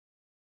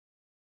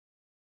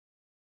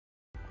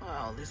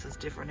Oh, this is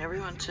different,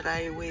 everyone.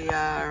 Today we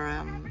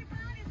are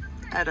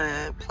at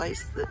a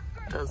place that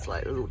does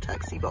like little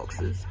taxi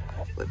boxes.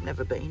 We've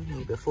never been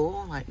here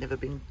before, like never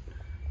been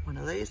one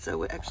of these, so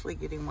we're actually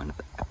getting one of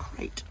a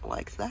crate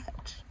like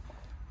that.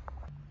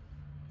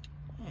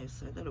 Yeah,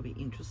 so that'll be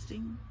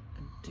interesting.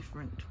 A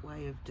different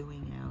way of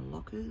doing our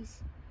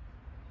lockers.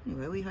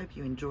 Anyway, we hope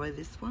you enjoy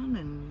this one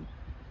and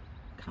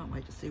can't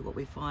wait to see what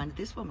we find.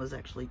 This one was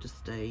actually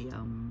just a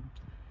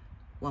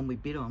one we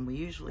bid on. We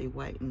usually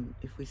wait, and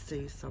if we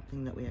see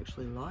something that we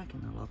actually like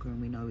in the locker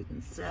and we know we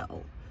can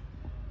sell,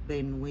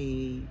 then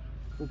we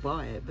will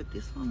buy it. But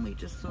this one we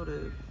just sort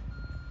of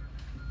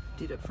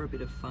did it for a bit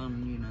of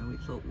fun, you know. We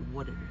thought,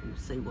 well, we'll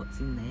see what's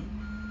in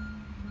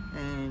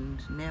there. And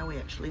now we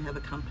actually have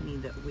a company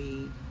that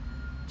we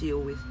deal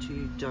with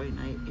to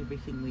donate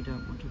everything we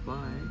don't want to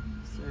buy.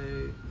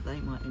 So they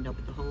might end up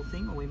with the whole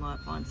thing, or we might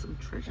find some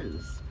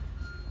treasures.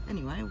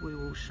 Anyway, we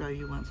will show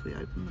you once we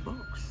open the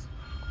box.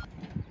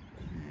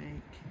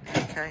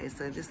 Okay,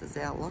 so this is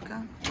our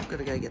locker. I've got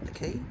to go get the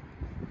key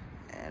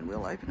and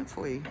we'll open it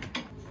for you.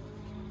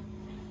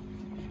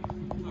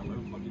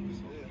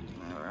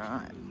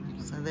 Alright,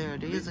 so there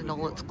it is in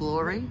all its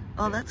glory.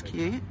 Oh, that's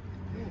cute.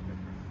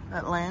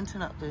 That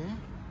lantern up there.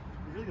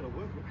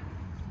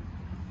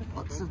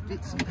 Lots of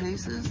bits and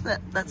pieces.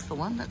 That's the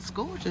one. That's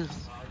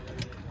gorgeous.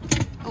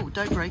 Oh,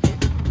 don't break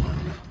it.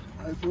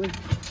 Hopefully.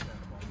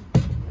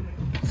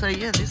 So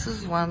yeah, this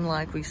is one,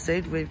 like we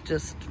said, we've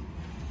just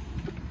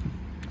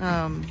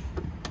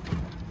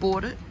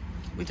bought it.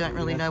 We don't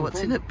really know what's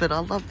in it, but I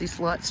love this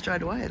light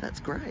straight away. That's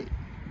great.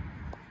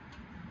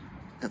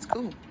 That's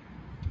cool.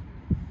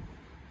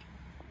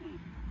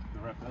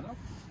 Wrap that up?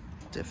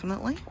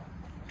 Definitely.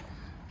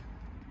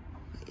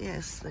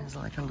 Yes, there's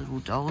like a little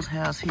doll's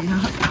house here.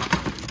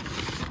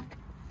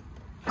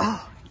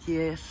 Oh,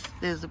 yes,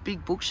 there's a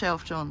big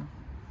bookshelf, John.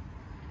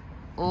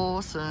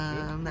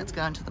 Awesome. That's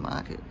going to the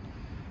market.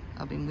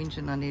 I've been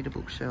whinging I need a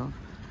bookshelf.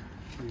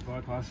 Can you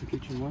bypass the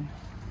kitchen one?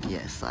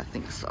 Yes, I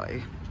think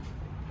so.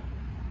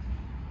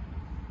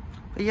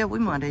 But yeah, we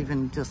might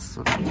even just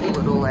sort of pull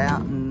it all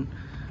out and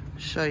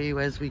show you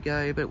as we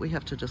go, but we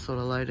have to just sort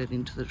of load it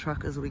into the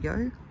truck as we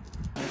go.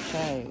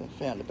 Okay, we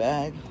found a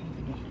bag.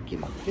 I'm going to give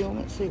it a film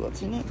and see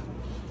what's in it.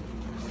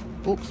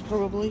 Books,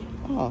 probably.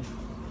 Oh.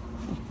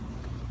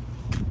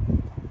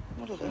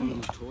 What are they?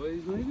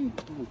 Toys, maybe?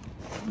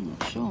 I'm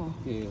not sure.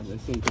 Yeah, they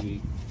seem to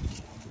be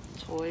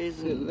toys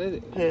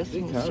and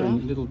personal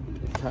stuff. Little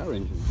car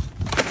engines.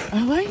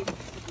 Are they?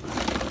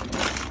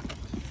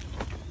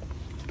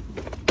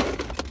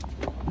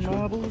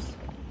 Marbles.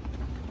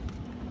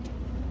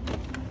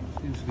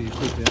 Seems to be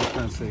equipped out, I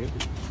can't see it.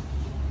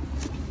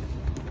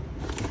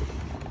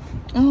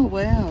 Oh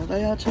wow,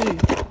 they are too.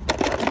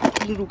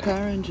 Little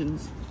car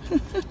engines.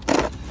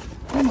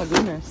 Oh my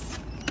goodness.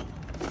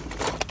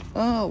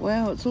 Oh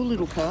wow, it's all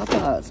little car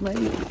parts,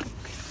 maybe.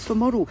 It's for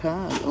model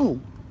cars. Oh,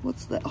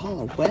 what's that?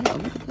 Oh wow,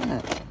 look at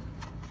that.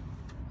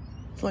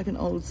 It's like an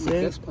old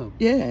gas pump.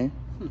 Yeah.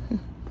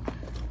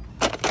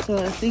 So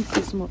I think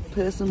this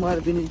person might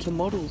have been into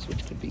models,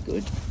 which could be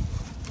good.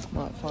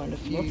 Might find a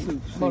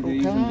few model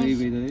CDs cars. And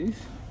DVDs.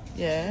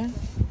 Yeah.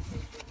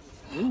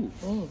 Ooh.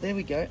 Oh, there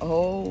we go.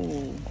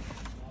 Oh,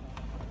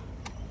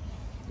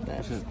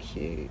 that's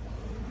cute.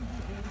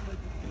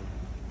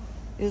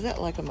 Is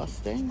that like a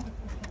Mustang?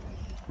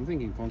 I'm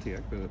thinking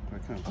Pontiac, but I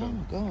can't tell.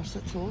 Oh gosh,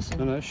 that's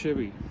awesome. No,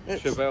 Chevy.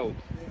 Chevelle.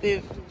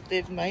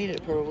 They've made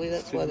it probably.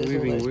 That's why there's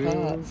all those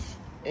parts.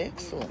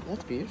 Excellent.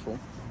 That's beautiful.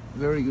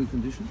 Very good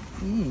condition.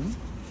 Mm.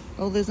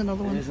 Oh, there's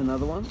another one. There's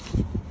another one.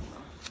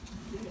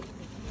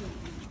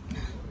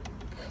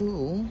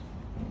 Cool.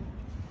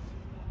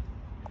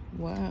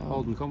 Wow.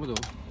 Holden Commodore.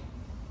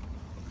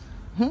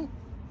 Huh?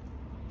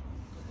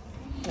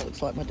 That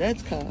looks like my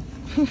dad's car.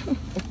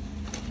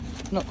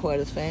 Not quite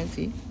as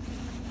fancy.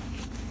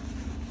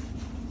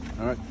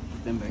 Alright,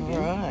 then back in.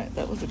 Alright,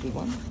 that was a good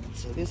one.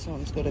 So this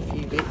one's got a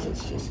few bits. It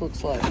just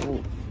looks like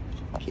all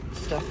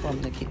stuff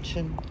from the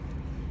kitchen.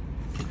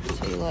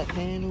 Tea light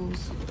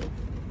handles.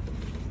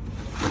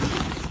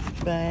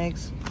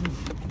 Bags.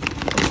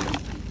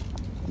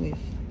 With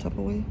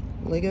Tupperware.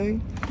 Lego.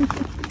 And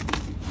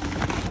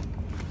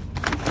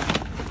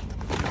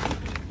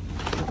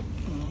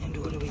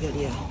what do we got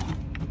here?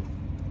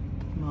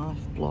 Knife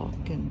block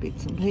and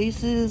bits and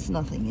pieces.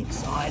 Nothing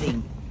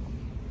exciting.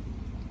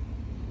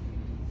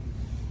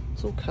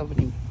 It's all covered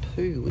in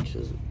poo, which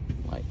is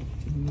like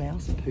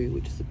mouse poo,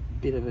 which is a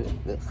bit of a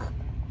ugh.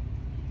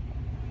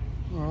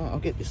 Alright, I'll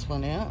get this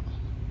one out.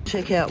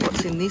 Check out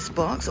what's in this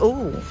box.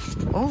 Oh,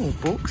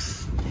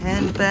 books,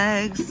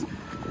 handbags,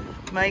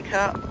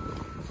 makeup.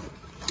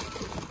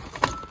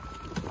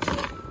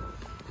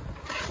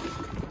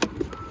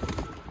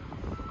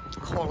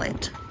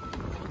 Colette.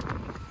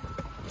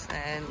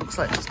 And looks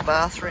like just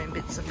bathroom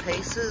bits and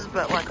pieces,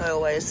 but like I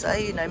always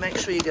say, you know, make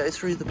sure you go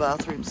through the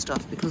bathroom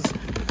stuff because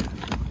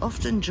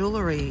often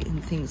jewellery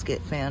and things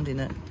get found in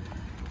it.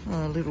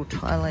 A little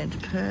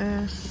Thailand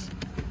purse.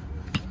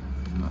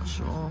 I'm not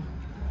sure.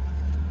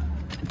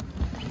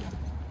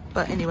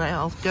 But anyway,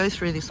 I'll go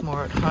through this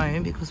more at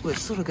home because we're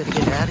sort of going to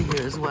get out of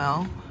here as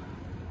well.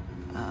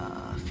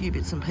 A few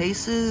bits and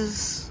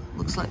pieces.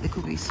 Looks like there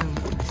could be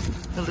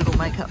a little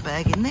makeup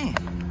bag in there.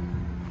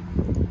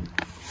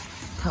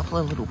 A couple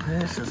of little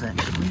purses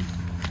actually.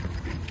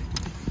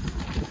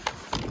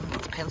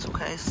 Pencil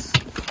case.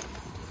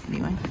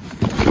 Anyway.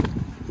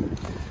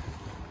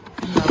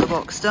 Another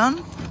box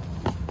done.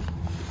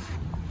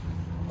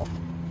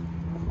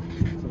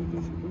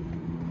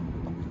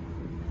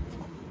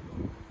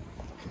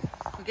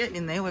 We're getting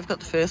in there. We've got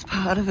the first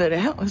part of it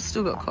out. We've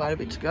still got quite a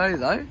bit to go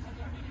though.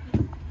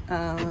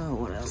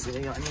 What else have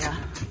we got here?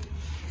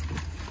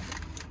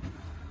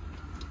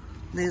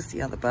 There's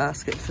the other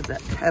basket for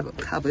that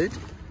cupboard.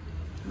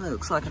 That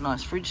looks like a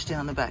nice fridge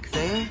down the back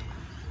there.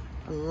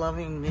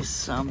 Loving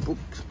this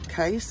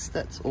bookcase.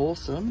 That's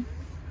awesome.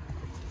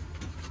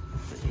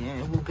 But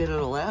yeah, we'll get it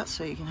all out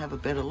so you can have a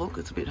better look.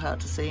 It's a bit hard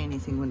to see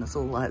anything when it's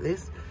all like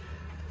this.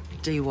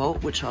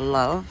 DeWalt, which I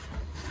love.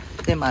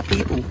 They're my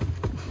people.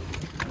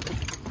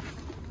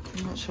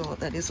 I'm not sure what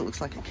that is. It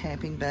looks like a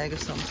camping bag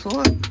of some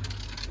sort.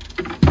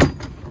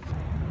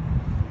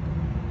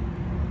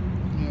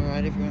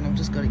 Alright everyone, I've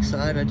just got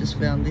excited. I just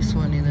found this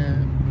one in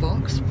a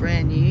box,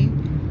 brand new.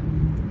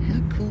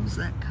 How cool is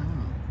that car?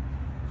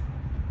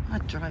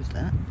 I'd drive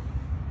that.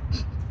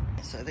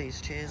 So these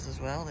chairs as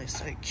well, they're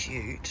so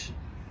cute.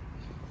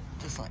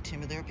 Just like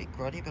timber, they're a bit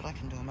grotty, but I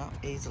can do them up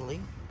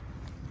easily.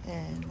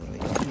 And what do we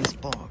got in this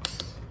box?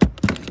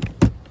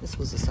 This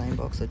was the same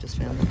box I just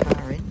found the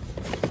car in.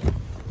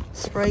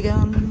 Spray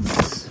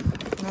guns,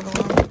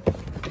 another one.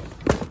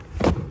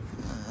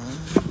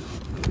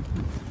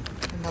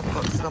 Another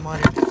box that I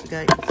might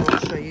investigate before I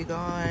show you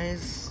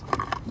guys.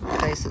 In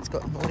case it's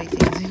got naughty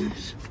things in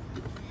it.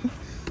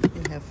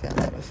 We have found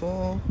that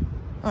before.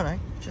 Oh no,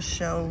 just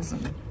shells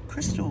and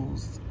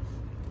crystals.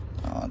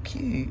 Oh,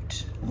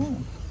 cute.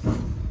 Oh. I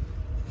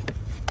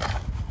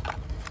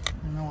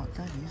don't know what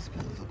that is,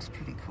 but it looks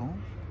pretty cool.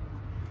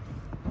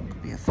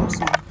 Could be a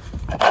fossil.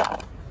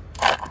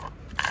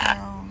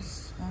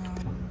 Shells.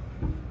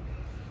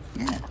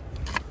 Yeah.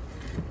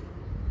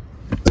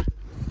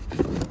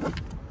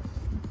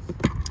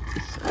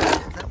 So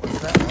that was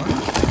that one.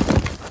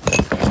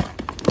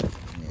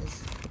 There's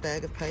a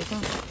bag of paper.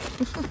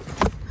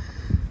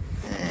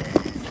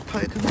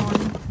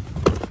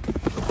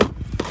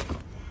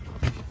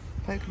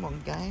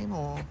 Pokemon game,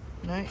 or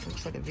no, it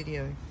looks like a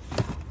video.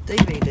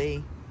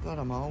 DVD. God,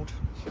 I'm old.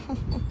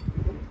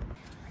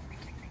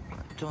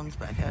 John's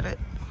back at it.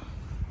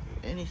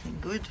 Anything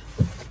good?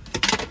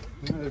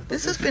 No,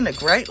 this has been a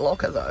great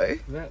locker though.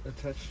 That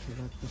attached to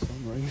that for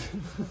some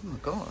reason. Oh my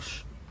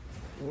gosh.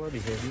 Bloody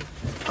heavy.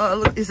 Oh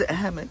look, is it a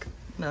hammock?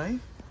 No?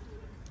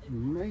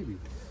 Maybe.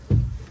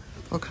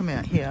 I'll come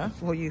out here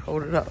while you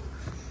hold it up.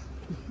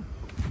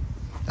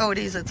 Oh, it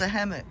is. It's a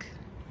hammock.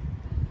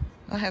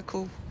 Oh, how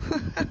cool.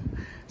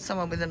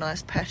 Someone with a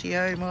nice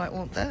patio might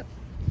want that.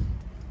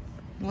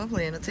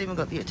 Lovely, and it's even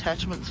got the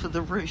attachments for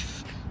the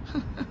roof.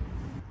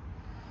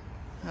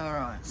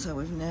 Alright, so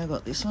we've now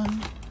got this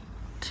one.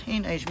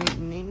 Teenage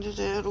Mutant Ninja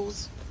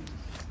Turtles.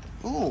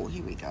 Oh,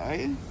 here we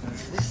go.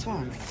 What's this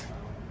one?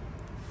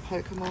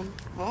 Pokemon.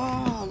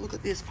 Oh, look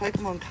at this.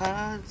 Pokemon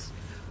cards.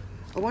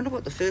 I wonder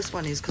what the first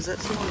one is, because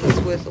that's the one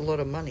that's worth a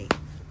lot of money.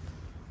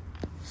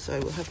 So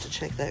we'll have to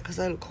check that, because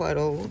they look quite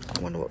old.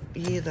 I wonder what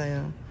year they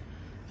are.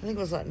 I think it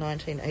was like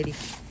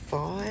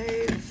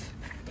 1985.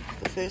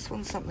 The first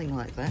one, something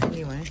like that.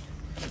 Anyway,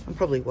 I'm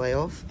probably way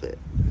off, but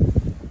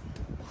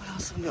what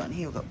else have we got in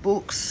here? We've got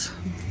books,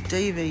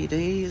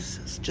 DVDs,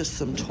 it's just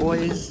some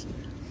toys.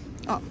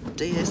 Oh,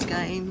 DS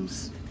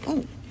games.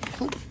 Oh,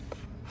 cool.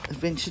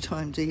 Adventure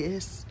Time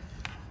DS.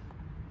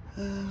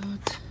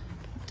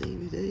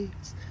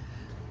 DVDs.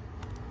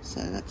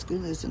 So that's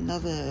good. There's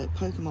another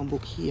Pokemon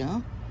book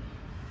here.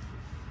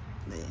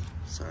 There,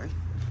 sorry.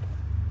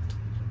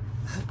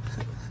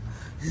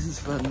 This is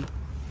funny.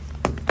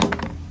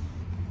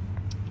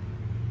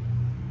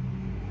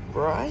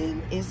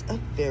 Brian is a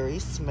very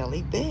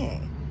smelly bear,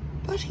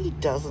 but he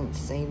doesn't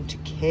seem to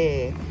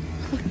care.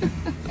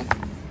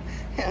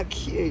 How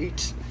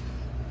cute.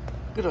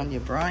 Good on you,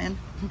 Brian.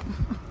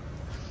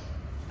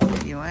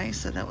 Anyway,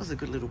 so that was a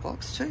good little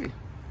box too.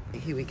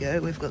 Here we go.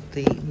 We've got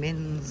the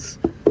men's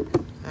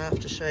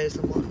aftershaves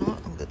and whatnot.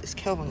 I've got this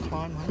Calvin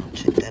Klein one. I'll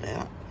check that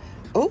out.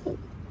 Oh,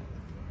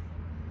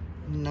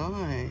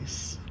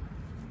 nice.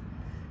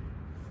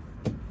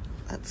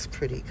 That's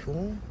pretty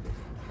cool.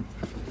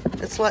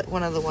 It's like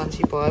one of the ones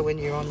you buy when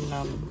you're on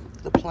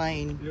the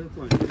plane.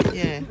 Airplane.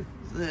 Yeah,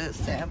 the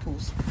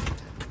samples.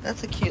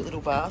 That's a cute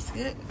little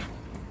basket.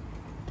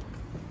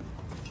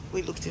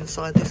 We looked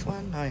inside this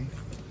one. No.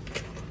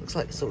 Looks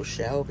like sort of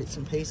shower bits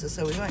and pieces,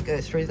 so we won't go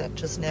through that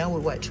just now.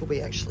 We'll wait till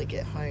we actually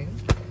get home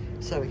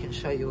so we can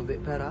show you a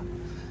bit better.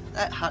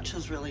 That hutch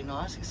is really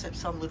nice, except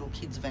some little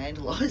kids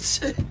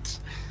vandalised it.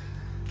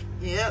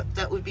 Yeah,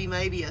 that would be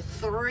maybe a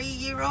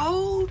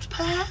 3-year-old,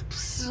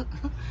 perhaps.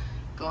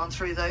 Gone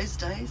through those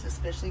days,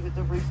 especially with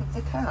the roof of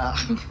the car.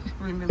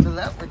 Remember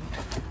that one?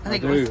 I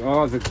think it was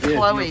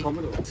Chloe.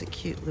 It's a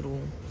cute little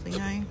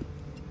thingo.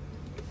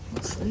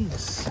 What's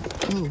this?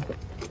 Oh.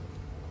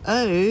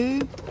 Oh.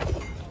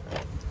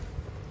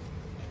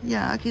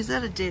 Yuck, is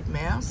that a dead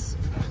mouse?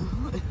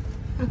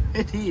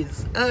 It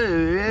is.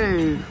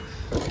 Oh.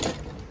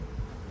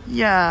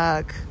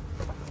 Yuck.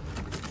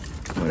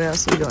 What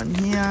else we got in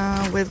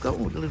here? We've got a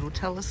little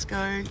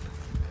telescope.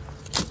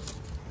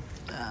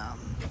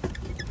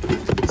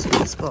 What's in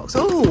this box?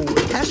 Oh,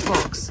 a cash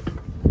box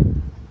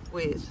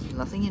with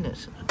nothing in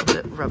it.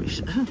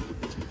 Rubbish.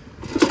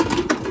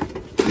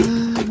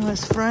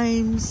 Nice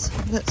frames.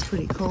 That's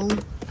pretty cool.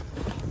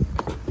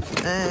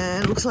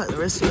 And looks like the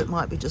rest of it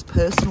might be just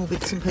personal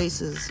bits and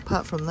pieces.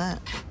 Apart from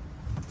that,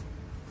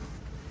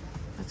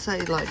 I'd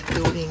say like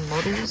building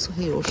models.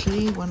 He or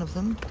she, one of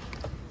them.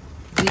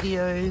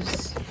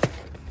 Videos.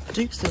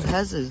 Dukes of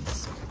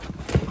Hazzards.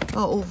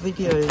 Oh, all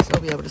videos.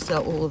 I'll be able to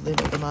sell all of them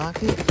at the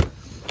market.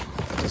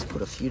 Just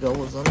put a few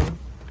dollars on them.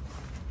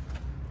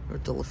 Or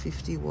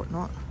 $1.50,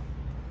 whatnot.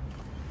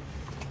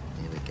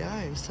 There we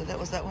go. So that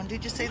was that one.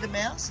 Did you see the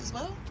mouse as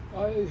well?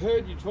 I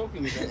heard you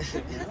talking about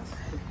it.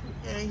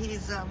 Yeah,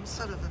 he's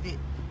sort of a bit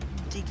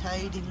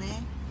decayed in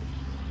there.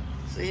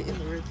 See it in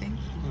the red thing?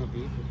 Oh,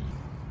 beautiful.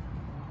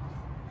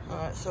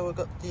 Alright, so we've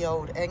got the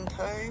old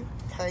Anko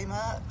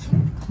Kmart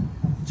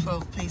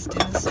 12-piece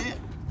dinner set.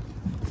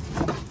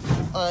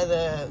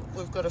 Either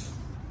we've got a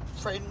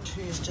friend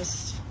who's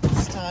just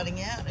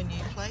starting out a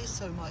new place,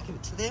 so we might give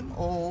it to them,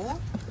 or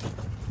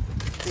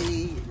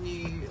the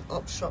new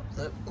op shop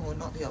that, or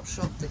not the op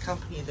shop, the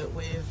company that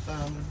we've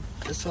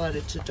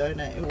decided to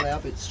donate all our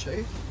bits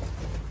to.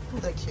 Oh,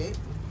 they're cute.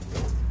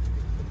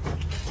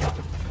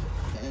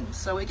 And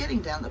so we're getting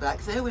down the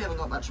back there. We haven't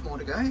got much more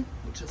to go,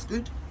 which is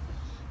good.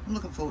 I'm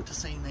looking forward to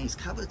seeing these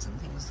cupboards and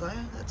things though.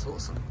 That's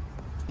awesome.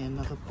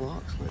 Another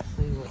box. Let's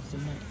see what's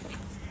in it.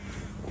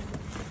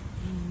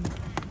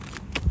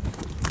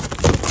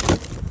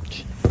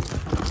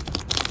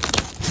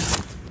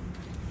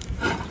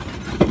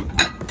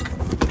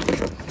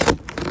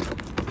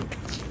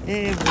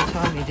 Every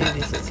time you do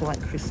this, it's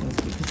like Christmas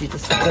because you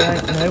just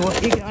don't know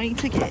what you're going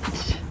to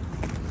get.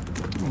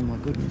 Oh my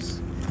goodness.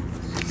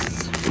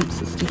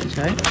 Heaps of sticky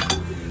tape.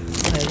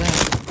 There you go.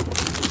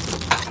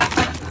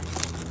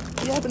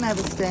 Do you happen to have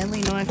a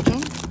Stanley knife,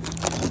 John?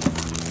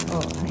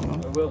 Oh, hang on.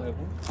 I will have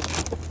one.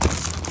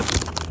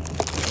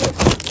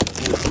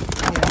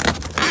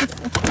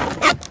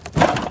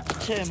 Yeah.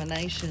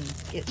 Determination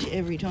gets you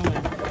every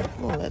time.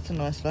 Oh, that's a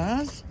nice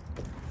vase.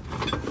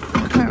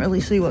 I can't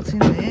really see what's in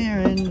there,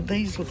 and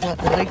these look like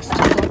the legs to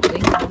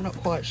something. I'm not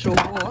quite sure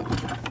what.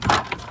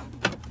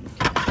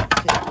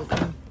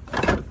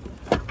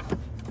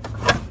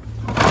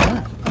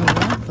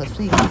 I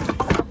think.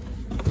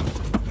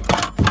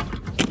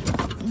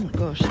 Oh my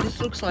gosh, this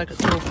looks like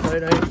it's all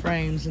photo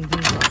frames and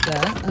things like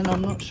that, and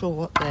I'm not sure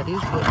what that is,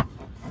 but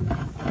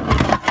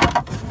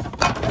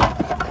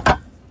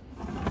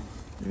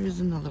there is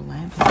another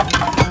lamp. I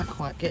can't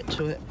quite get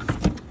to it.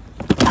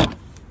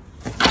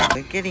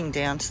 We're getting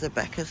down to the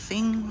back of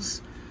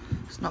things.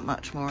 There's not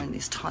much more in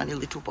this tiny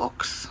little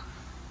box.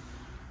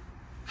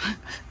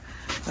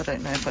 I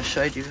don't know if I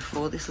showed you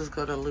before, this has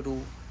got a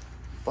little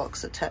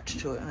box attached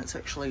to it and it's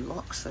actually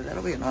locked, so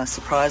that'll be a nice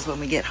surprise when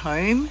we get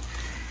home.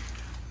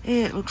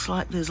 Yeah, it looks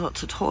like there's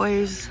lots of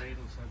toys.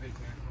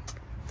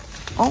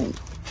 Oh,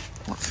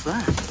 what's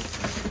that?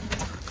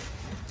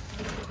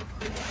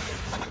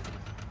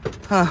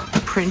 Huh,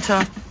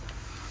 printer.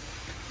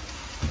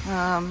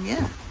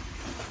 Yeah.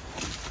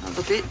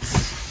 Other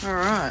bits.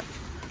 Alright.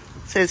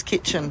 It says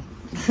kitchen.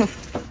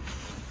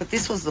 But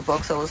this was the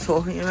box I was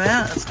talking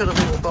about. It's got a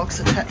little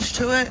box attached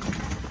to it,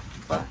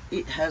 but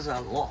it has a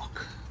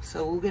lock.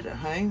 So we'll get it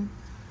home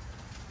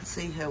and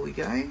see how we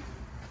go.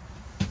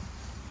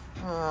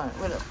 Alright,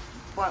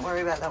 won't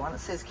worry about that one. It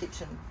says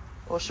kitchen.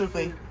 Or should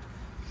we?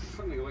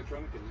 Something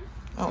electronic in there.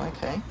 Oh,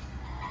 okay.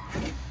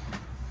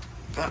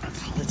 But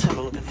let's have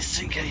a look at this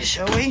suitcase,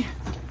 shall we?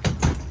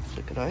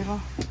 Flip it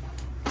over.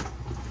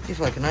 If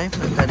I can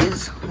open it, that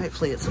is.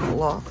 Hopefully it's not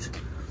locked.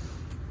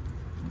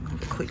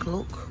 Have a quick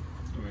look.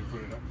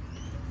 Put it up.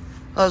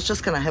 I was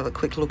just going to have a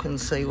quick look and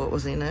see what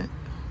was in it.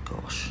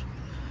 Gosh.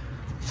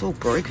 It's all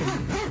broken.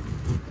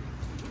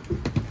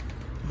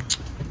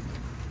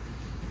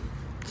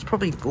 It's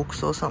probably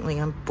books or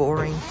something. I'm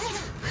boring.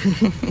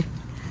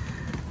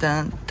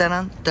 Dun, dun,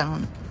 dun,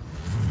 dun.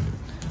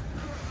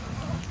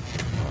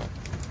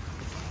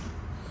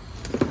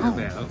 How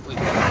about we...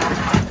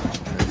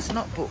 It's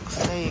not books.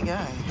 There you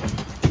go.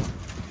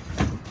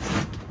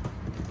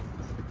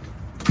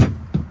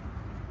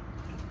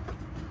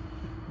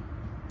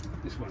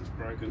 This one's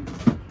broken.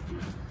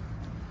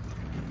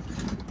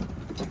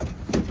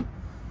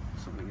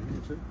 Something in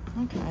there too.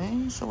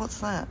 Okay, so what's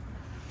that?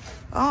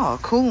 Oh,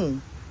 cool.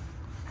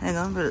 Hang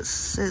on, but it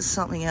says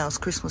something else.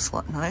 Christmas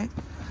light note.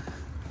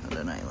 I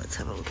don't know. Let's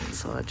have a look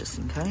inside just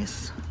in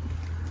case.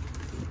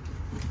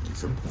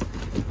 It's a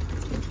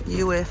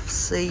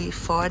UFC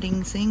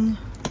fighting thing.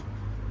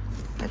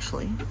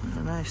 Actually, I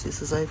don't know if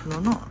this is open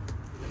or not.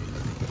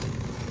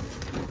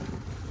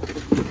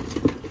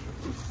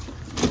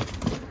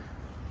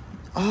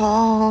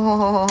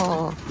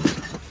 Oh,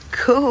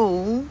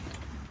 cool.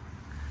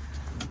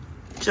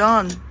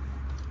 John.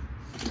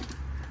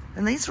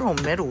 And these are all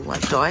metal,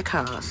 like die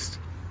cast.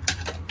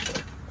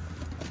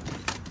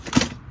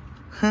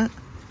 Huh?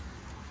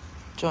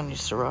 John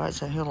used to ride,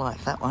 so he'll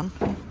like that one.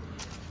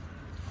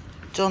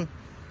 John.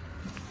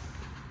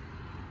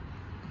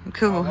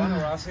 Cool. R1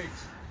 or R6?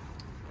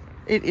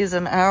 It is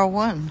an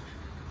R1.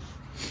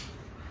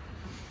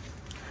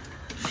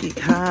 A few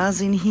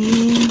cars in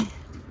here.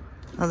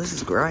 Oh, this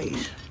is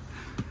great.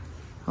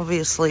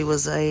 Obviously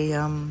was a,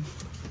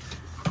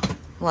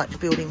 liked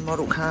building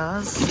model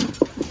cars.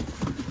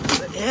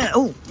 But yeah,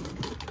 oh,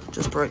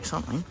 just broke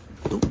something.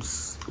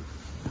 Oops.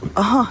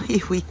 Oh,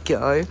 here we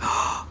go.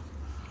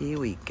 Here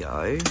we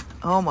go.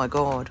 Oh my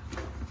God.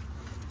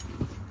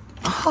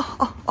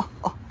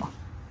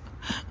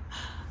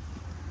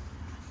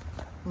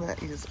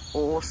 That is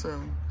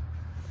awesome.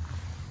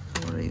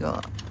 What do we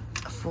got?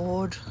 A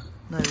Ford,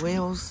 no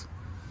wheels.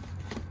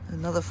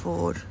 Another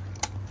Ford.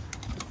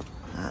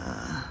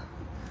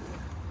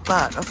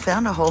 But I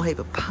found a whole heap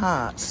of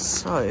parts,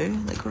 so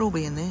they could all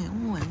be in there.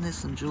 Oh, and there's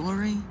some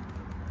jewellery.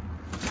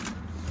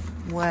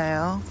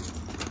 Wow.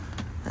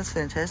 That's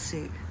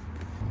fantastic.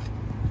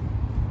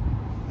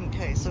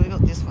 Okay, so we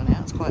got this one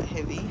out. It's quite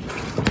heavy.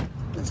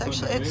 It's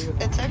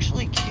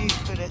actually cute,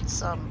 but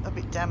it's a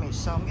bit damaged.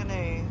 So I'm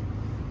gonna.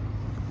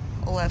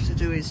 All I have to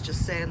do is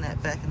just sand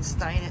that back and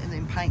stain it, and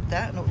then paint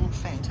that, and it'll look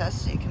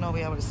fantastic. And I'll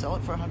be able to sell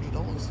it for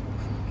 $100.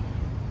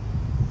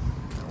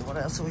 What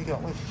else have we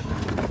got? We've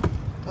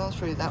gone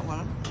through that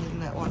one. In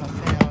that one, I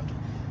found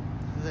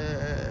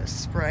the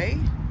spray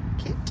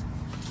kit.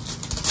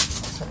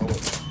 So,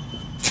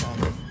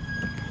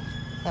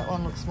 that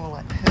one looks more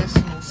like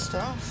personal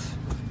stuff,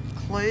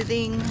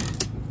 clothing,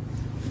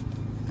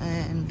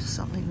 and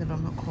something that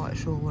I'm not quite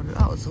sure what it is.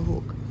 Oh, it's a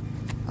hook.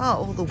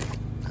 Oh,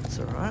 that's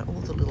alright,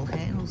 all the little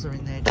handles are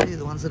in there too,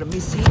 the ones that are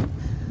missing.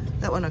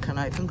 That one I can't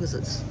open because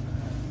it's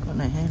got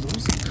no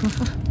handles.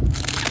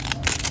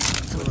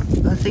 So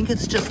I think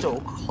it's just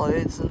all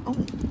clothes and, oh,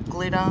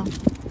 glitter, a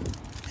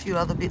few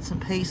other bits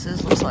and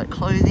pieces, looks like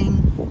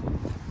clothing.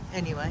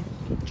 Anyway,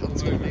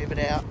 John's going to move it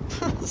out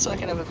so I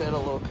can have a better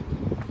look.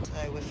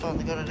 So we've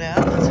finally got it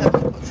out. Let's have a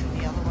look what's in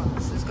the other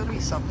ones. There's got to be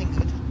something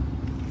good.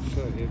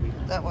 So heavy.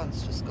 That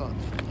one's just got,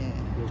 yeah,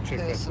 We'll check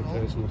personal.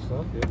 That's the personal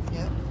stuff, yeah.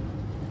 Yeah.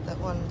 That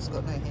one's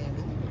got no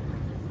handle.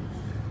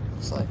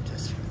 It's like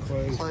just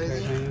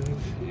clothing.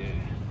 Yeah.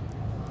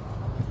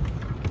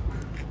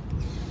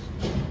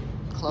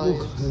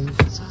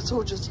 Clothes. So it's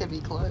all just heavy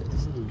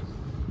clothes.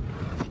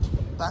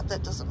 But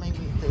that doesn't mean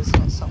there's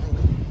not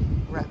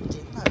something wrapped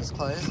in those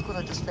clothes. Look what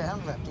I just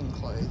found wrapped in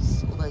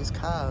clothes. All those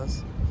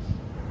cars.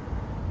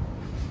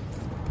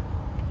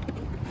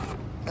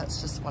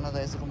 That's just one of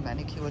those little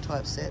manicure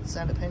type sets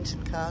and a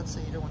pension card, so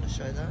you don't want to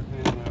show that.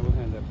 Yeah, no, we'll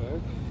hand that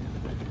back.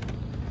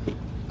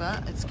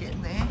 But it's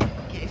getting there.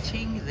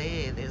 Getting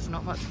there. There's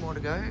not much more to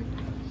go.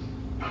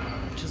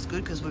 Which is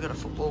good because we've got a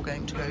football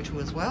game to go to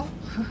as well.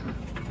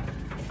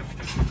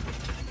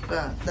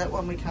 But that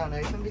one we can't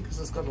open because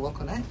it's got a lock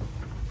on it.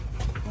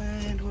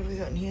 And what have we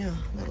got in here?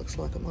 That looks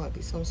like it might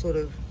be some sort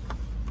of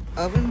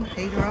oven,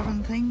 heater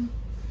oven thing.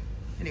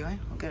 Anyway,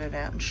 I'll get it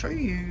out and show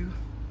you.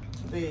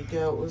 There you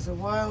go. It was a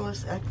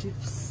wireless active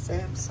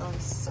Samsung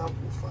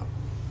subwoofer.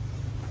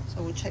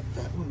 So we'll check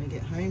that when we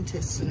get home,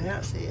 test it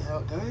out, see how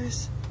it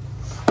goes.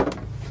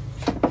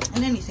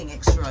 And anything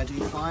extra I do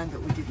find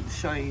that we didn't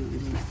show you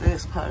in the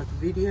first part of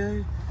the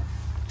video,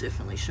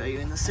 definitely show you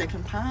in the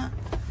second part.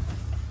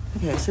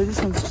 Okay, so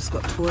this one's just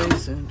got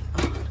toys and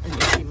an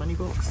empty money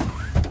box.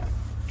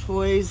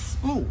 Toys,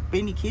 oh,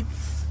 Beanie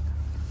Kids.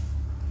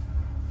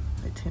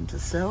 They tend to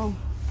sell.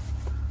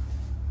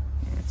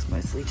 Yeah, it's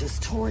mostly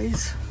just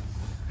toys.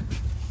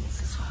 What's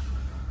this one?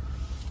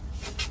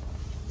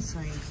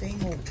 Same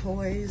thing, all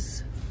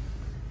toys.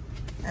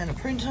 And a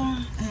printer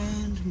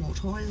and more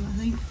toys, I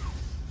think.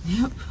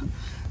 Yep.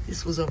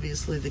 This was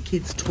obviously the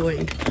kids'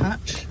 toy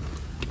hutch.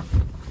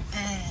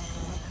 And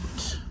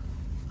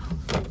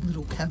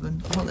little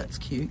cabin. Oh, that's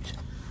cute.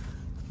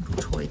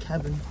 Little toy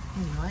cabin.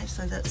 Anyway,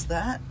 so that's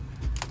that.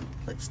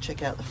 Let's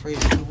check out the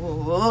fridge.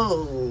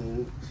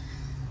 Whoa.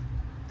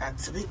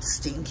 That's a bit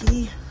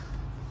stinky.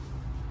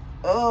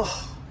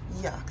 Oh,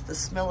 yuck. The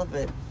smell of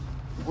it.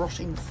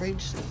 Rotting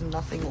fridge, there's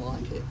nothing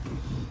like it.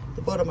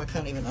 The bottom I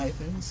can't even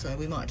open, so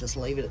we might just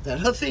leave it at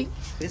that, I think.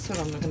 This one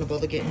I'm not going to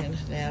bother getting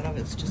anything out of.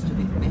 It's just a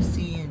bit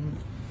messy and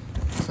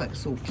it's like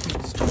it's all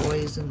kids'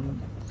 toys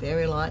and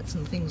fairy lights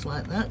and things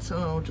like that, so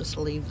I'll just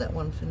leave that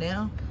one for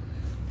now.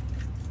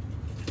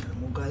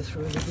 And we'll go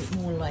through it a bit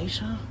more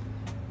later.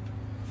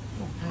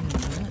 Oh, hang on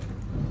a minute.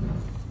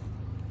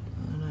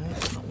 Oh no,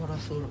 it's not what I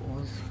thought it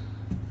was.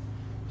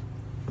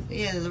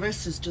 Yeah, the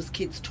rest is just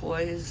kids'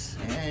 toys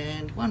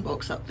and one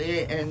box up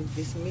there and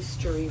this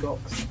mystery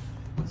box.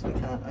 So we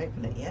can't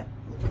open it yet.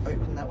 We'll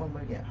open that when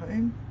we get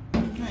home.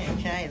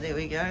 Okay, there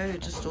we go.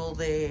 Just all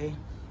their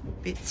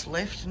bits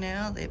left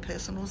now, their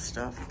personal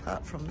stuff.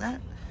 Apart from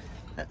that,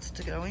 that's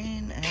to go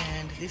in.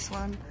 And this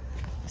one,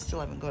 I still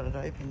haven't got it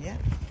open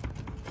yet.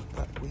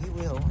 But we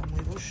will, and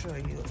we will show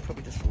you. It's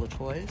probably just full of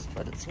toys,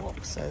 but it's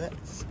locked, so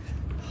that's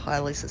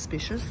highly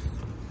suspicious.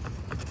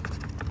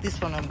 This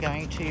one I'm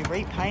going to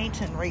repaint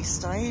and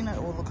restain.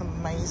 It will look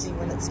amazing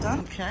when it's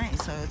done. Okay,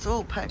 so it's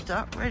all packed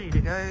up, ready to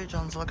go.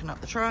 John's locking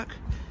up the truck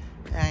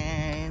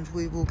and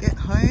we will get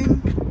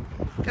home,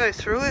 go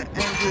through it,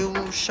 and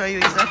we'll show you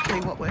exactly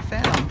what we've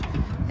found.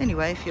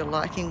 Anyway, if you're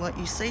liking what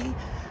you see,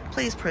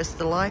 please press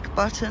the like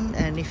button,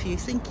 and if you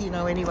think you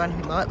know anyone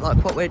who might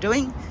like what we're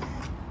doing,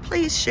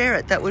 please share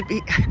it. That would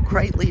be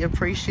greatly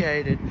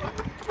appreciated.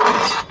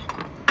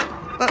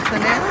 But for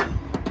now,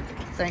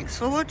 thanks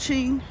for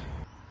watching.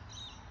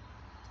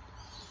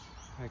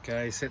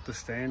 Okay, set the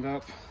stand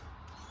up.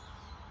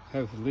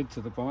 Have the lid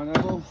to the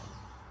pineapple.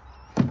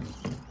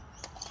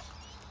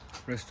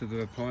 Rest of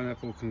the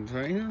pineapple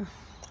container.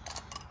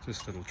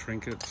 Just little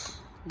trinkets.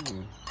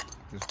 Ooh,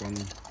 there's one.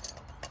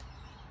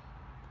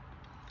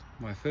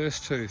 My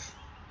first tooth.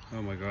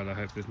 Oh my god, I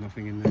hope there's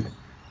nothing in there.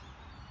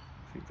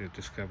 I think they've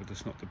discovered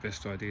it's not the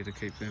best idea to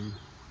keep them.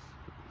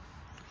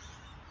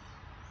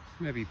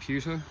 Maybe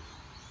pewter.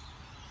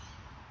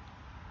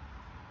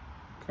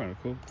 Kind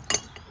of cool.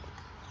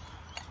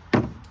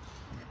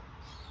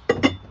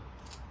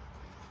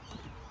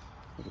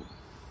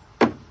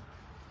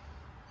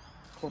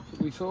 Pop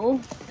that we saw.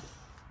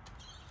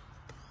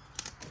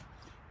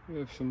 We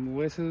have some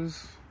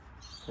letters.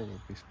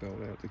 Probably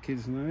spelled out the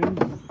kid's name.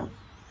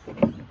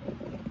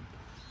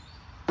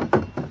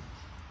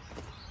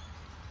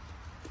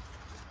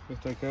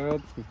 Birthday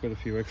card. We've got a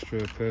few extra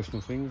personal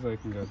things. They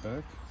can go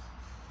back.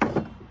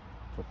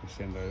 Probably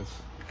send those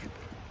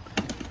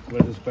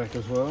letters back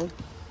as well.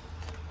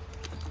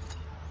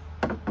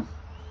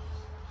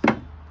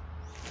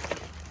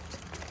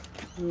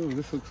 Ooh,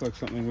 this looks like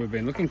something we've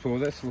been looking for.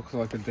 This looks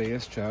like a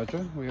DS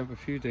charger. We have a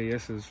few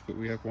DS's, but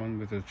we have one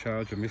with a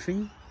charger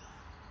missing.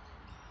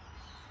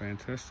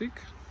 Fantastic.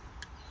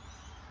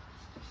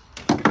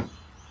 Don't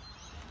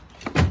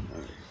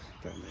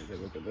need to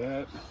look at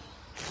that.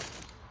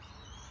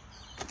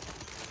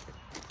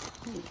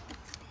 Ooh.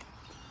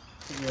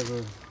 We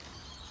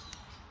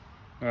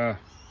have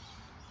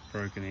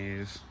broken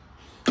ears.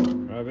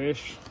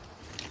 Rubbish.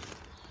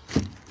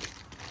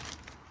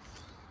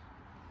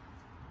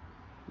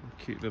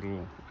 Cute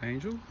little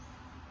angel.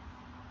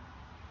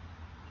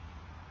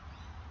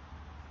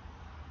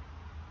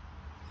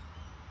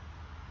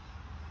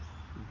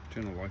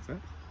 Jen will like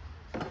that.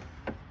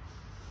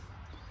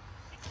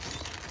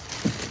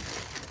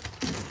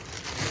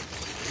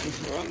 This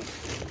one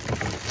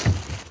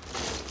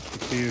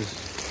appears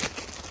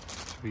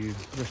to be,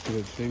 the rest of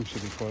it seems to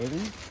be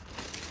clothing.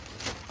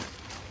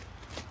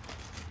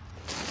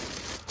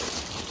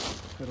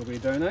 That'll be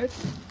donate.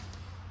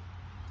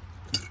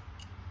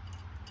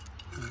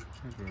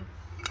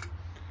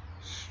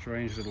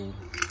 Strange little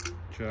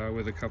jar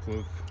with a couple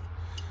of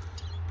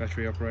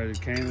battery operated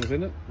candles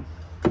in it.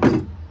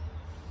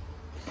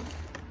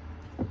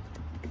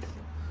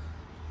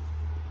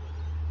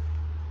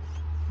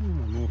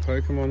 More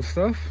Pokemon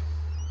stuff.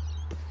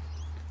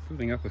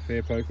 Building up a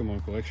fair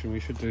Pokemon collection, we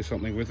should do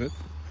something with it.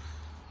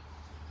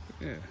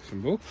 But yeah,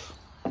 some books.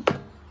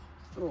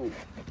 Oh,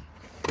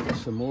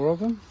 some more of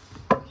them.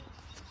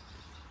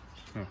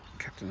 Oh,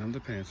 Captain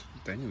Underpants.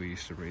 Daniel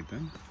used to read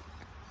them.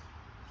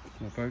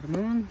 More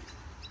Pokemon.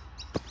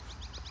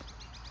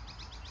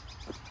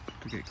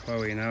 To get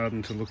Chloe and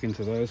Arden to look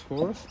into those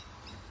for us.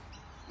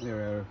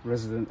 They're our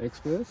resident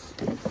experts.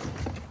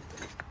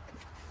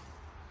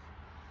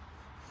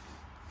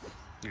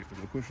 Get the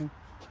little cushion.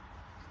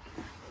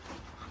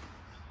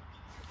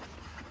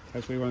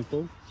 Hopefully it won't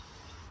fall.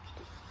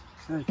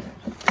 Okay.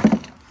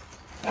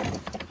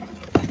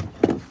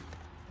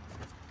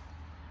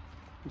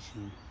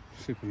 Some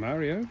Super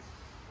Mario.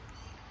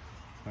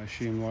 I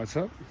assume lights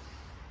up.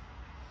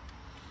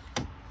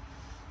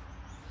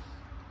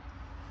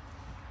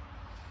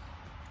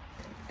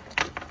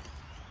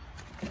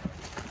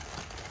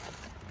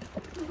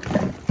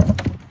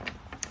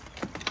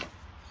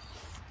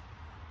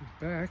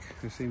 Back,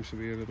 there seems to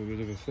be a little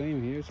bit of a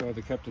theme here. It's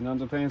either Captain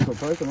Underpants or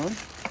Pokemon.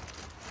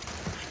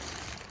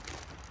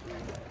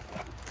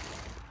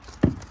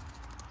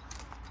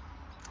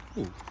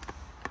 Ooh.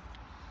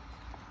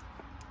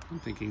 I'm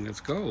thinking that's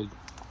gold.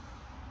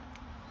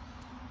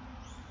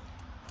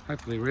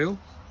 Hopefully real.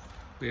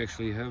 We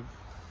actually have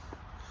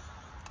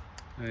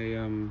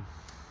a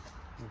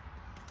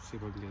see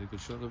if I can get a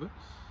good shot of it.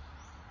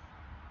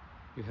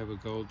 We have a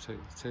gold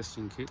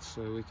testing kit,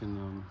 so we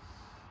can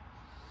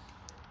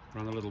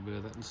run a little bit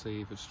of that and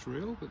see if it's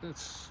real, but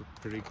that's a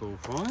pretty cool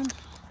find.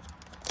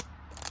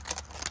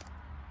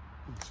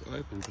 It's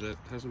open, but it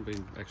hasn't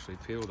been actually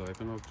peeled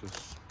open. I've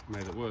just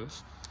made it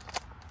worse.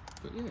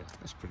 But yeah,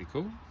 that's pretty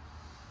cool.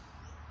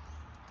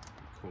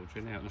 Call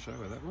Jen out and show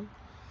her that one.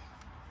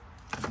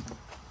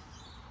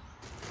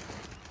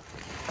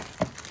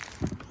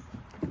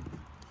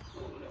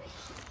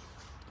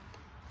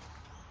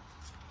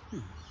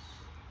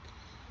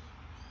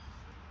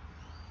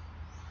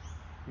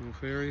 Little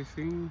fairy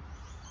thing.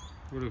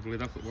 Would have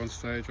lit up at one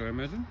stage, I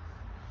imagine.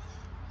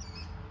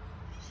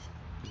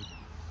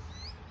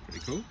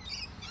 Pretty cool.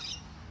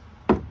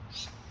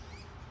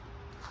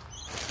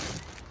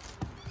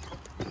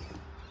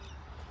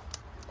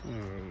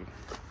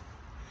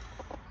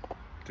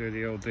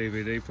 dirty old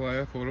DVD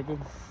player, portable.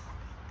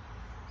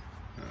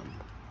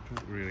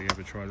 Don't really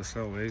ever try to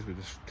sell these, we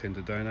just tend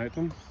to donate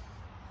them.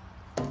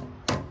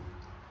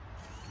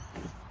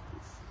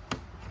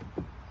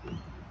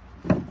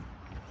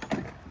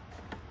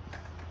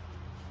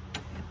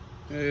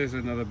 There's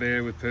another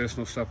bear with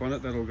personal stuff on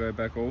it, that'll go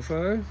back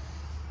also.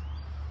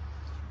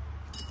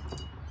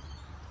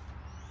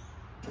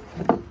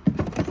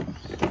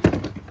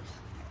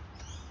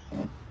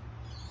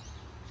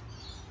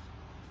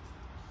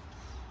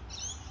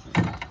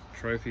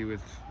 Trophy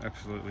with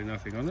absolutely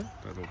nothing on it,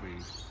 that'll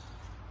be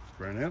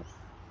thrown out.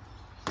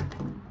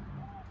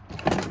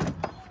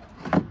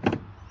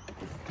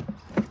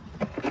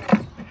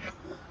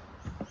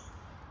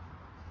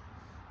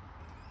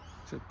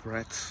 Is it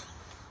Bratz?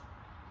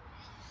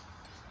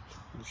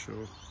 Not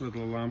sure.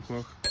 Little alarm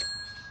clock.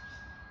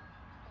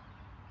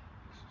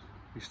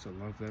 Used to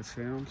love that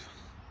sound.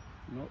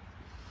 Nope.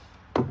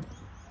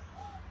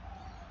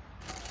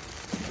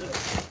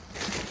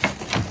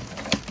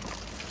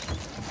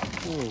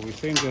 Oh, we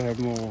seem to have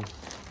more.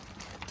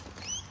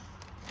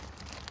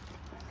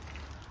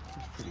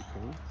 That's pretty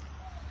cool.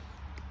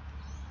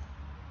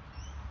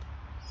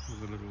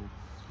 There's a little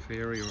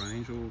fairy or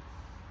angel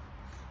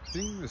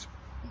thing. That's,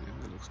 yeah,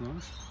 that looks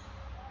nice.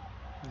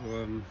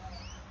 Little,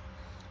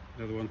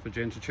 another one for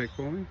Jen to check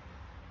for me.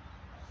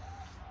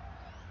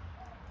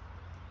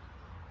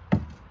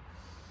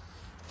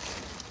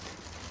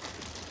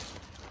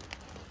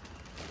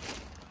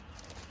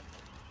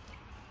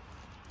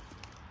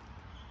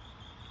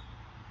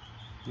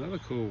 Another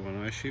cool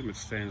one, I assume it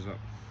stands up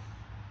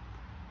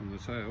on the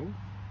tail.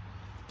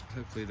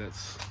 Hopefully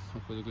that's,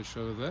 I've got a good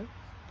shot of that.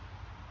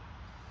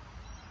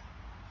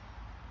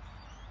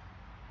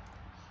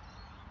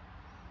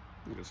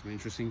 We've got some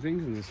interesting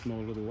things in this small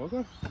little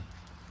locker.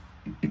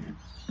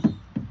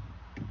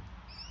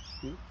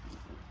 Yep.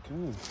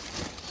 Okay.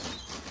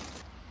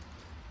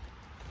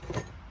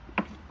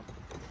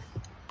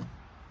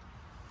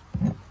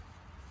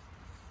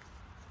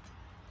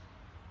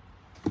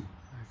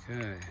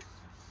 Okay.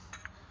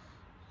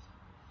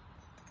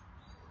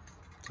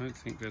 Don't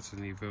think that's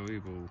any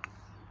valuable.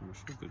 I'm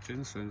sure that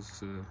Jen tends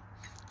to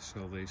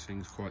sell these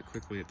things quite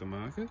quickly at the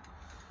market.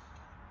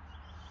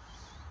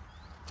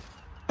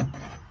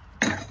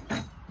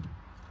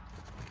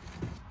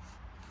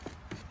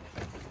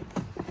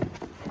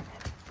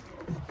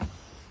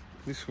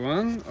 This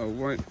one I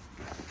won't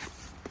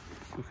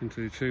look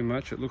into too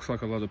much. It looks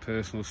like a lot of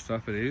personal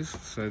stuff, it is,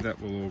 so that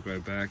will all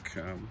go back.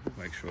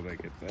 Make sure they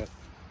get that.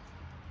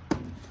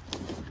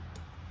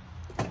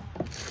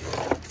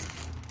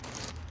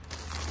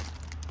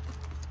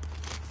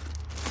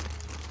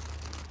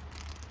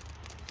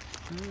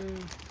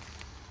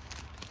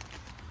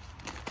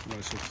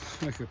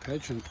 Nice like a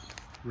pageant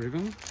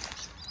ribbon.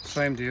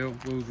 Same deal,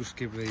 we'll just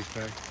give these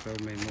back.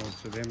 They'll mean more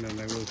to them than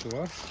they will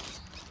to us.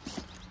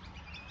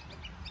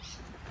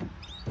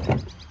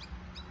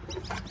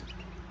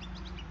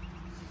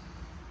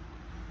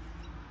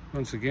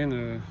 Once again,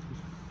 a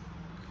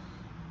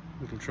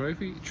little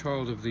trophy,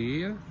 Child of the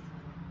Year,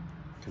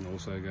 can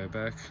also go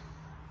back.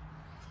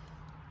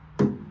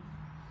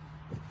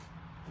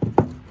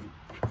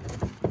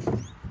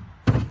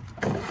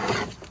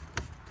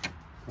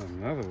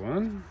 Another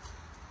one,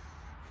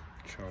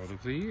 Child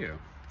of the Year.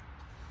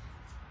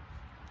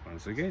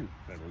 Once again,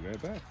 that'll go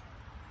back.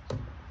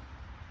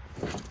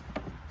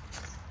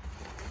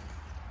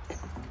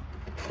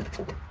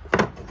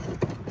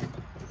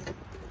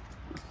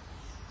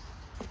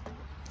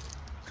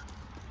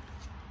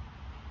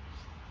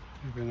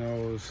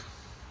 Evernole's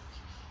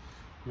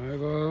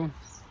mobile,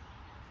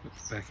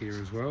 it's back here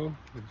as well.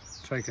 We've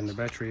taken the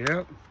battery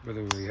out,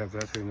 whether we have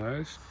that, who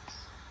knows.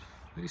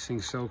 These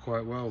things sell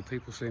quite well.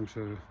 People seem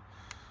to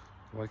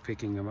like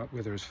picking them up,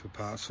 whether it's for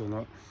parts or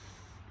not.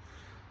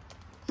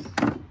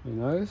 Who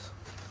knows?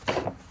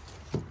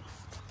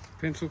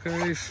 Pencil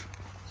case.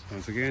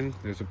 Once again,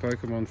 there's a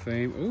Pokemon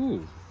theme.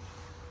 Ooh!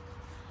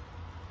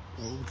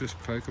 All just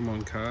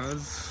Pokemon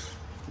cards,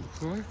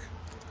 looks like.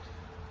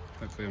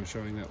 Hopefully I'm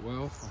showing that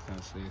well. I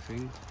can't see a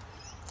thing.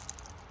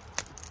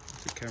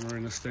 There's a camera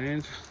in the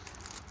stand.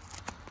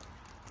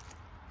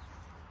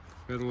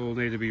 That'll all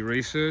need to be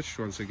researched.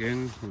 Once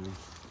again, we'll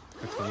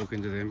have to look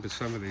into them, but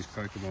some of these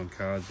Pokemon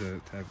cards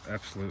have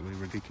absolutely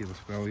ridiculous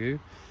value.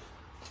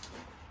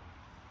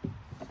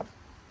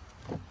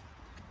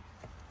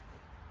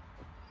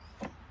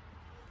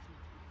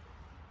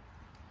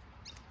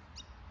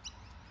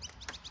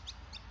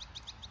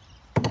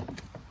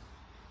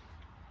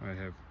 I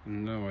have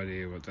no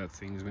idea what that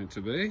thing's meant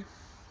to be.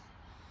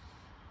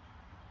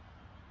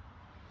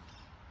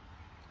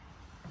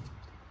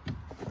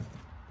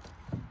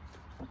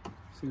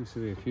 Seems to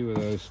be a few of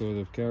those sort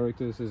of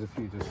characters. There's a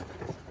few just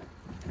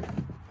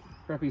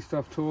crappy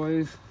stuffed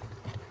toys.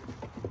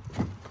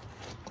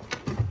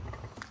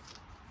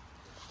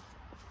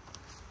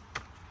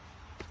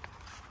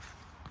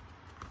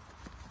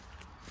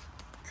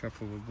 A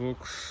couple of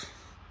books.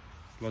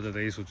 A lot of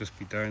these will just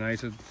be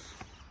donated.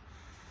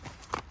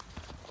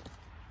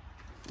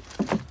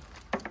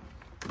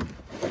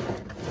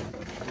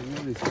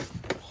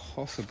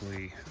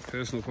 possibly a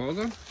personal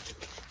folder.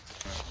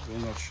 We'll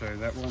not show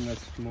that one,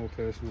 that's more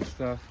personal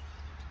stuff.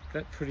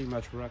 That pretty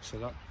much wraps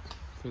it up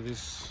for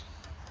this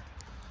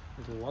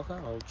little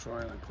locker. I'll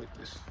try and click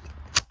this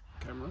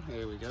camera,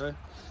 there we go.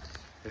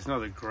 There's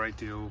not a great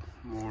deal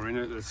more in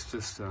it, it's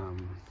just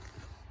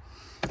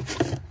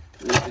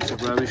it's a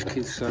rubbish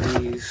kids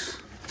sunnies,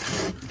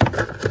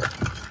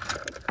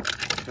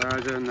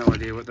 charger, no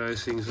idea what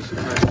those things are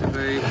supposed to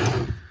be.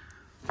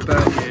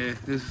 But yeah,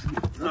 there's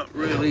not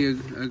really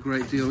a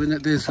great deal in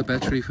it. There's the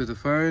battery for the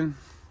phone.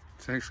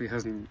 It actually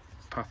hasn't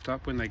puffed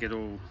up. When they get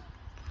all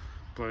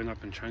blown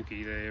up and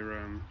chunky, they're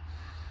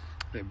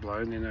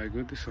blown, they're no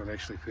good. This one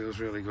actually feels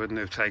really good, and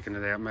they've taken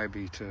it out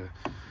maybe to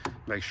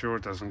make sure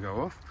it doesn't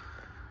go off.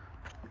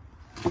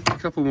 A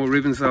couple more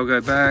ribbons, they'll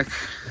go back.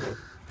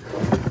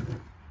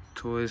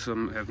 Toys, I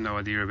have no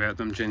idea about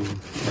them. Jen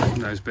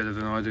knows better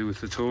than I do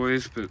with the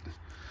toys, but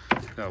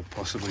they'll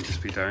possibly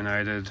just be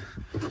donated.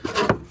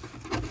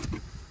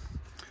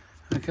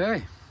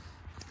 Okay,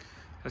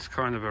 that's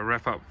kind of a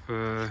wrap up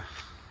for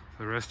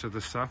the rest of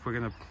the stuff. We're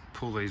going to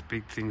pull these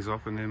big things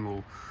off, and then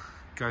we'll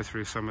go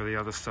through some of the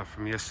other stuff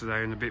from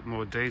yesterday in a bit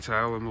more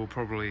detail, and we'll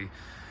probably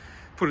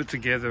put it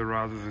together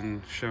rather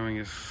than showing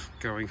us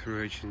going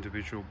through each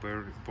individual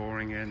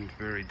boring and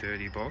very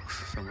dirty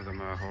box. Some of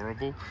them are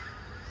horrible.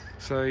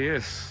 So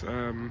yes,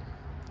 we'll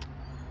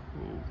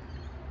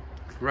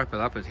wrap it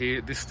up at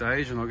this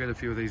stage, and I'll get a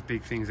few of these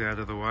big things out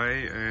of the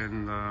way,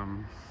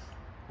 and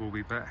we'll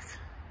be back.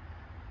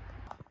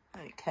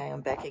 Okay,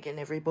 I'm back again,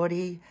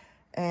 everybody,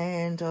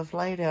 and I've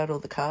laid out all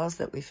the cars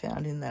that we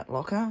found in that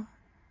locker,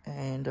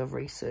 and I've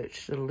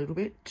researched it a little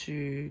bit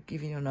to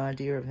give you an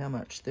idea of how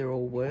much they're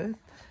all worth.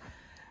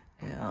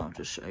 Now I'll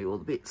just show you all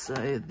the bits. So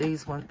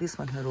this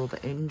one had all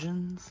the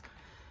engines,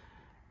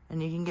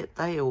 and you can get,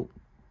 they all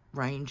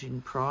range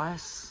in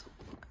price.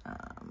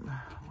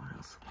 What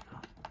else have we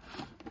got?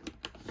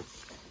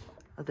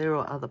 There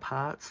are other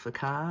parts for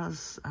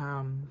cars.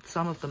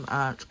 Some of them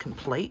aren't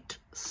complete,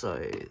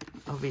 so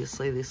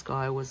obviously this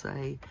guy was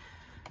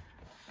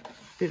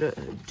did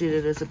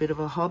it as a bit of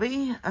a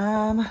hobby.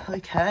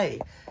 Okay,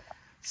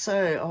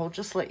 so I'll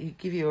just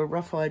give you a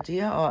rough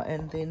idea. Oh,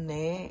 and then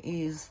there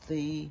is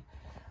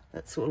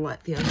that's sort of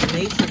like the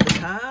underneath of the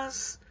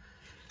cars.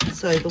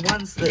 So the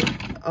ones that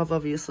I've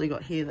obviously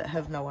got here that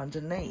have no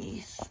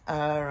underneath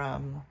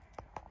are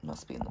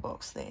must be in the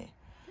box there.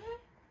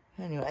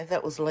 Anyway,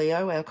 that was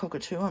Leo, our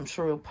cockatoo. I'm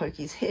sure he'll poke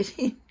his head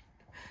in.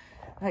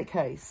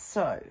 Okay,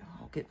 so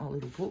I'll get my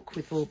little book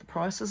with all the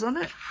prices on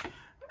it.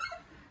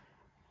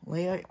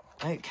 Leo.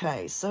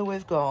 Okay, so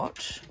we've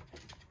got,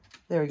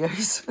 there he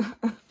goes.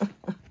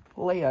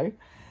 Leo,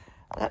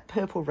 that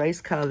purple race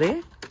car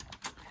there.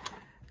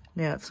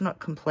 Now, it's not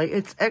complete.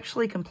 It's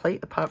actually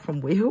complete apart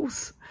from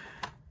wheels.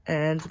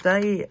 And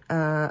they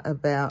are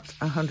about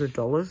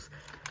 $100.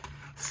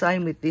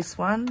 Same with this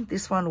one.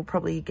 This one will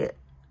probably get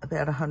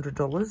about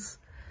 $100.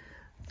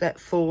 That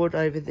Ford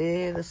over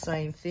there, the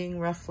same thing,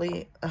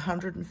 roughly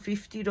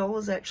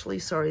 $150 actually.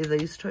 Sorry,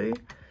 these two.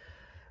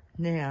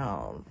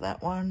 Now,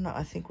 that one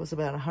I think was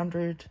about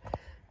 $100.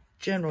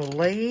 General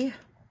Lee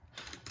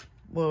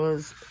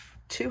was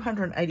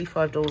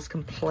 $285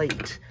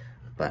 complete,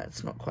 but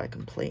it's not quite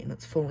complete and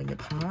it's falling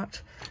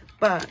apart.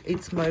 But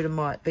its motor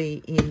might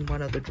be in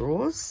one of the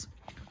drawers.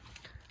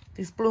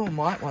 This blue and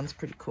white one's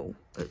pretty cool.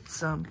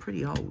 It's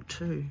pretty old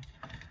too.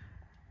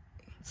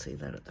 You can see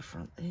that at the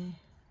front there.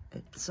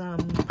 It's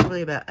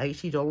probably about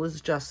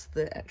 $80 just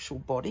the actual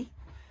body.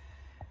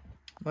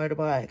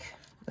 Motorbike,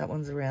 that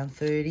one's around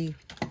 $30.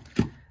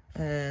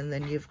 And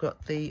then you've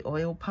got the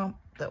oil pump.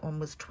 That one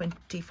was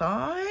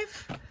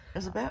 $25.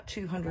 It's about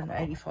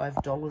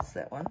 $285,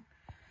 that one.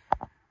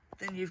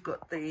 Then you've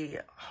got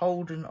the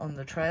Holden on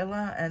the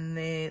trailer, and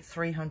they're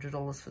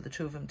 $300 for the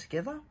two of them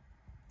together.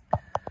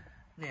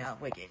 Now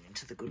we're getting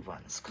into the good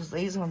ones, because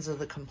these ones are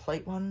the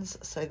complete ones,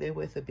 so they're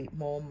worth a bit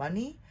more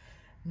money.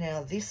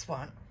 Now this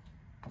one,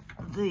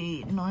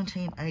 the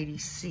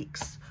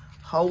 1986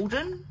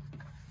 Holden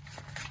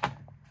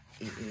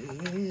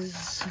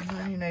is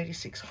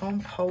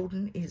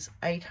Holden is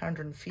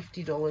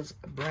 $850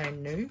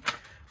 brand new.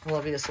 Well,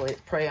 obviously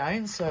it's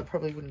pre-owned, so I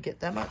probably wouldn't get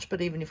that much,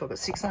 but even if I got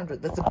 $600,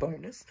 that's a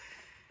bonus.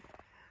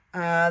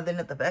 Then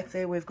at the back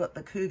there, we've got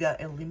the Cougar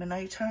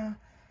Eliminator,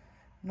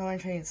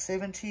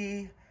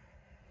 1970.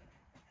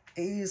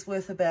 It is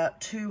worth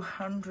about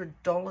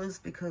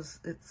 $200 because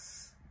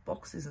its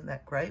box isn't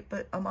that great,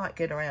 but I might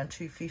get around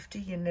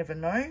 $250, you never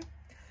know.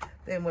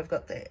 Then we've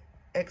got the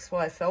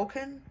XY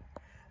Falcon.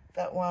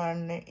 That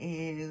one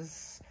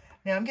is,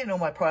 now I'm getting all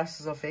my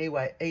prices off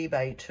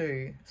eBay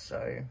too,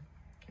 so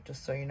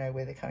just so you know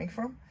where they're coming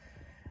from.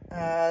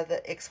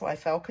 The XY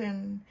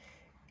Falcon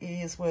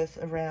is worth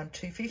around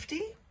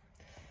 $250.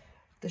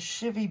 The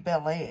Chevy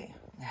Bel Air.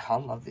 Now, I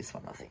love this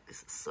one. I think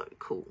this is so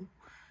cool.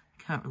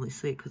 Can't really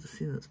see it because it's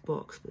in its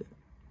box, but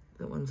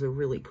that one's a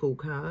really cool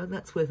car.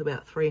 That's worth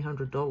about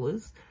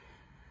 $300.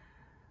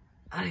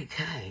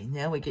 Okay,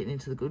 now we're getting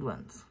into the good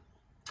ones.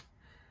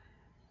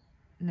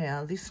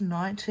 Now, this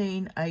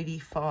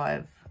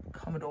 1985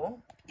 Commodore,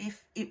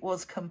 if it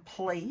was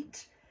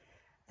complete,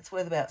 It's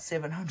worth about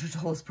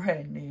 $700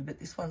 brand new, but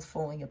this one's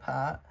falling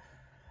apart.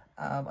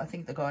 I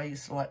think the guy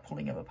used to like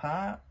pulling them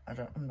apart.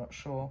 I'm not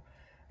sure.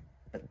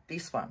 But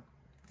this one,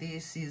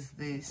 this is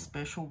the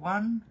special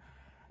one.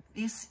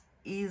 This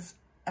is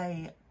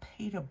a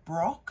Peter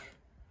Brock.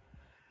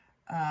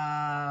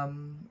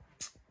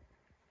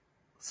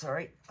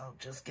 Sorry, I'll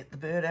just get the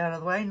bird out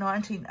of the way.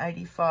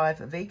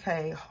 1985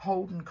 VK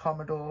Holden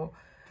Commodore,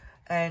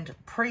 and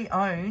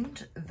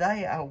pre-owned,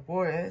 they are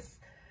worth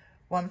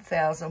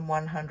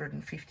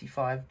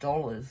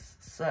 $1,155.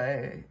 So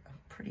I'm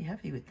pretty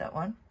happy with that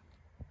one.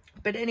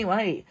 But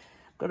anyway,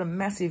 got a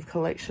massive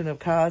collection of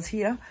cars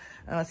here,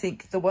 and I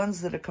think the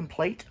ones that are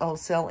complete I'll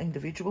sell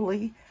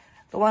individually.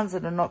 The ones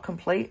that are not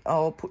complete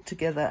I'll put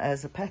together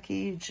as a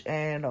package,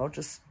 and I'll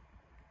just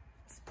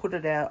put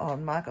it out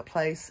on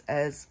Marketplace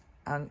as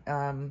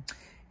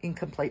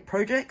incomplete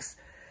projects.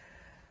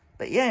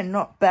 But yeah,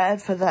 not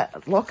bad for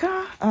that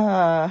locker.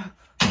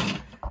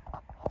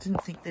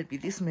 Didn't think there'd be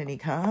this many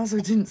cars. I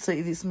didn't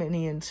see this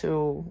many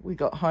until we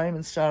got home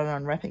and started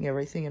unwrapping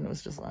everything, and it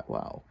was just like,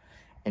 wow.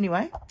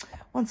 Anyway,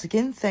 once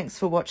again, thanks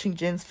for watching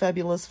Jen's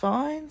Fabulous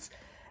Finds,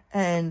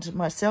 and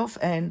myself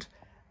and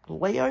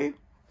Leo.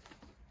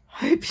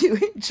 Hope you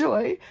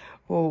enjoy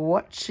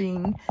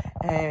watching,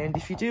 and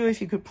if you do,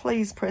 if you could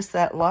please press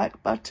that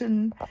like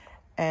button.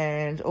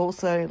 And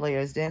also,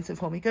 Leo's dancing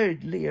for me. Go,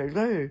 Leo,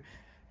 go.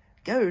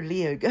 Go,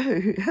 Leo,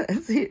 go.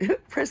 That's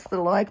it. Press the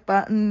like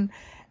button.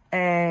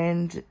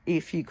 And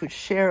if you could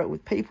share it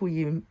with people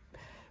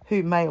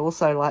who may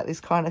also like this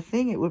kind of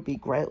thing, it would be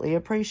greatly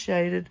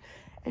appreciated.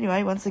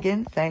 Anyway, once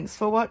again, thanks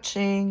for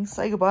watching.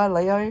 Say goodbye,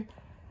 Leo.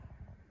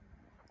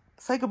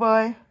 Say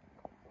goodbye.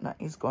 No,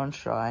 he's gone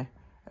shy.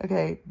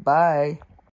 Okay, bye.